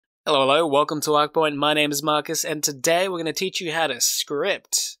Hello, welcome to Arkpoint. My name is Marcus, and today we're going to teach you how to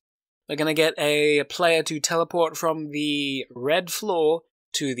script. We're going to get a player to teleport from the red floor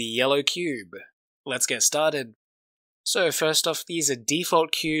to the yellow cube. Let's get started. So first off, these are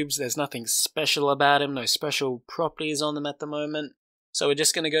default cubes. There's nothing special about them, no special properties on them at the moment. So we're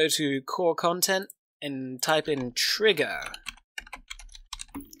just going to go to core content and type in trigger.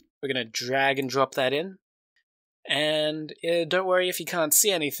 We're going to drag and drop that in. And don't worry if you can't see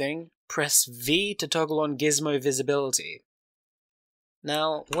anything, press V to toggle on gizmo visibility.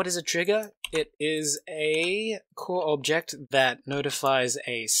 Now, what is a trigger? It is a core object that notifies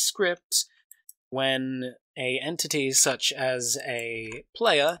a script when an entity such as a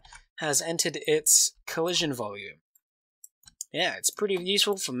player has entered its collision volume. Yeah, it's pretty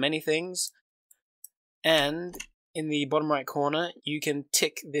useful for many things. And in the bottom right corner, you can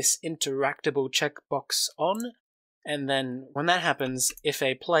tick this interactable checkbox on. And then when that happens, if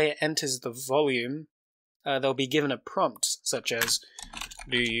a player enters the volume, they'll be given a prompt such as,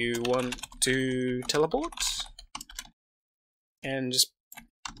 do you want to teleport? And just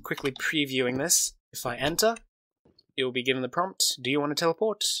quickly previewing this, if I enter, you'll be given the prompt, do you want to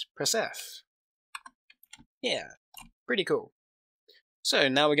teleport? Press F. Yeah, pretty cool. So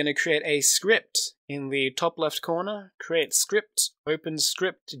now we're going to create a script. In the top left corner, create script, open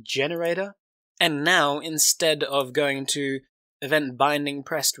script generator. And now, instead of going to event binding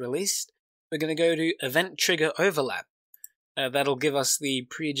pressed released, we're going to go to event trigger overlap. That'll give us the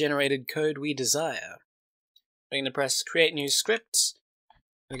pre-generated code we desire. We're going to press create new script.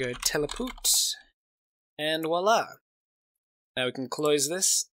 We go teleport, and voila. Now we can close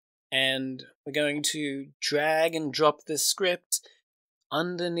this, and we're going to drag and drop this script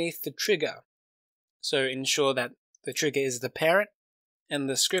underneath the trigger. So ensure that the trigger is the parent, and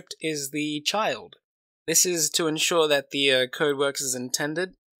the script is the child. This is to ensure that the code works as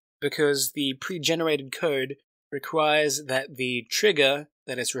intended, because the pre-generated code requires that the trigger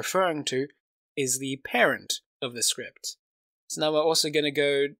that it's referring to is the parent of the script. So now we're also going to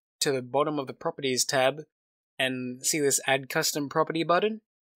go to the bottom of the Properties tab and see this Add Custom Property button.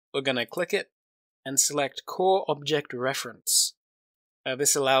 We're going to click it and select Core Object Reference.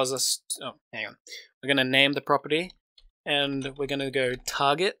 This allows us to, we're going to name the property. And we're going to go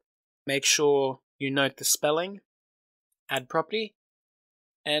target, make sure you note the spelling, add property,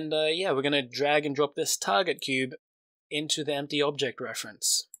 and yeah, we're going to drag and drop this target cube into the empty object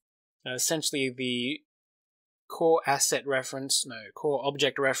reference. Essentially the core object reference,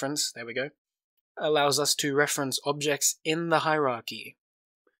 there we go, allows us to reference objects in the hierarchy.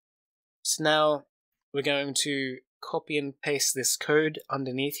 So now we're going to copy and paste this code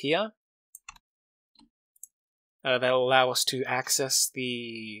underneath here. That'll allow us to access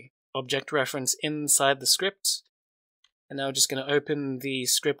the object reference inside the script. And now we're just going to open the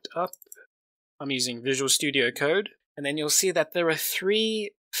script up. I'm using Visual Studio Code. And then you'll see that there are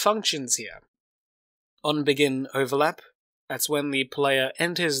three functions here. On begin overlap, that's when the player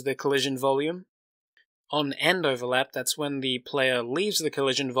enters the collision volume. On end overlap, that's when the player leaves the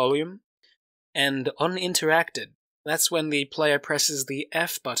collision volume. And on interacted, that's when the player presses the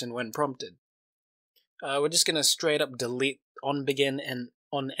F button when prompted. We're just going to straight up delete on begin and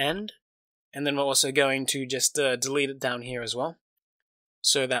on end, and then we're also going to just delete it down here as well,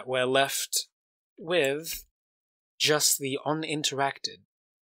 so that we're left with just the on interacted.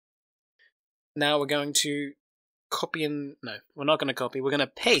 Now we're going to copy and, no, we're not going to copy, we're going to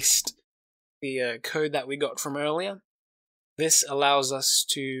paste the code that we got from earlier. This allows us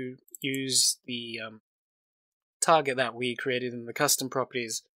to use the target that we created in the custom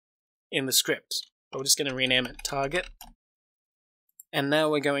properties in the script. We're just going to rename it target. And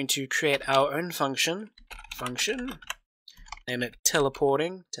now we're going to create our own function, name it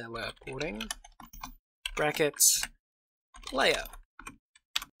teleporting, brackets, player.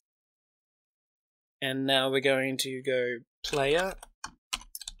 And now we're going to go player,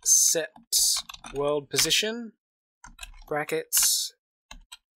 set world position, brackets,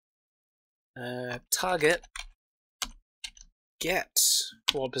 target, get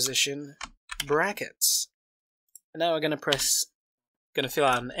world position, brackets. And now we're going to fill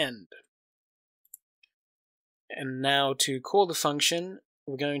out an end. And now to call the function,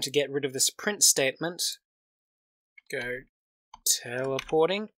 we're going to get rid of this print statement. Go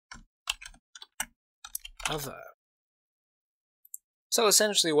teleporting other. So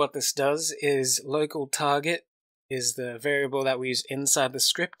essentially what this does is local target is the variable that we use inside the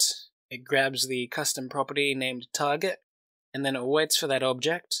script. It grabs the custom property named target, and then it waits for that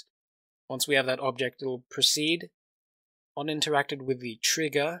object. Once we have that object, it will proceed. On interacted with the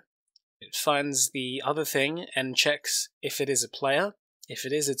trigger, it finds the other thing and checks if it is a player. If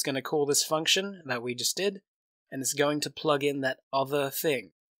it is, it's going to call this function that we just did, and it's going to plug in that other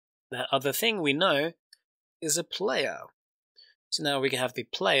thing. That other thing we know is a player. So now we can have the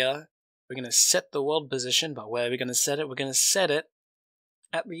player. We're going to set the world position, but where are we going to set it? We're going to set it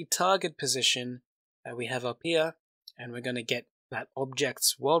at the target position that we have up here, and we're going to get that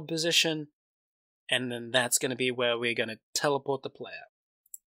object's world position, and then that's going to be where we're going to teleport the player.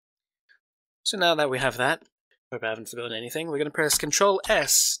 So now that we have that, hope I haven't forgotten anything, we're going to press Ctrl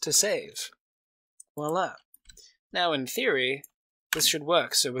S to save. Voila. Now in theory, this should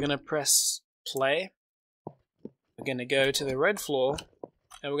work, so we're going to press play. We're going to go to the red floor,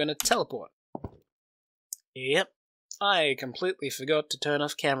 and we're going to teleport. Yep, I completely forgot to turn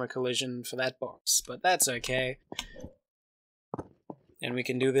off camera collision for that box, but that's okay. And we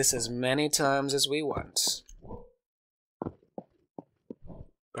can do this as many times as we want.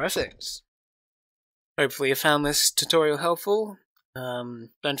 Perfect. Hopefully you found this tutorial helpful.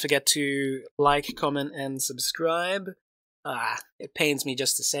 Don't forget to like, comment, and subscribe. It pains me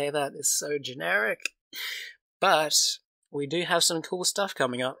just to say that, it's so generic. But we do have some cool stuff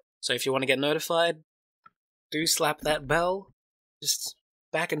coming up, so if you want to get notified, do slap that bell. Just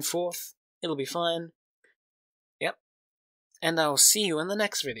back and forth, it'll be fine. Yep. And I'll see you in the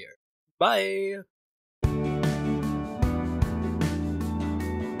next video. Bye!